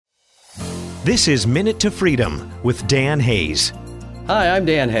This is Minute to Freedom with Dan Hayes. Hi, I'm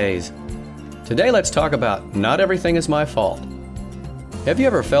Dan Hayes. Today let's talk about not everything is my fault. Have you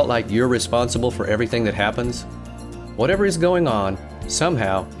ever felt like you're responsible for everything that happens? Whatever is going on,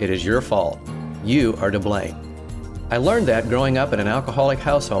 somehow it is your fault. You are to blame. I learned that growing up in an alcoholic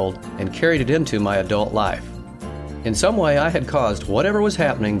household and carried it into my adult life. In some way, I had caused whatever was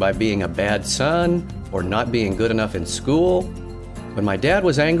happening by being a bad son or not being good enough in school. When my dad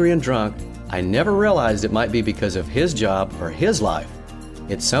was angry and drunk, I never realized it might be because of his job or his life.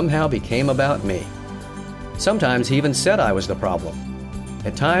 It somehow became about me. Sometimes he even said I was the problem.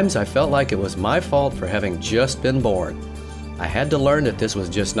 At times, I felt like it was my fault for having just been born. I had to learn that this was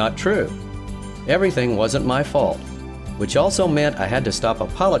just not true. Everything wasn't my fault, which also meant I had to stop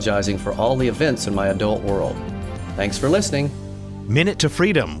apologizing for all the events in my adult world. Thanks for listening. Minute to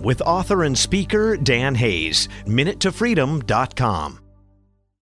Freedom with author and speaker Dan Hayes. MinuteToFreedom.com.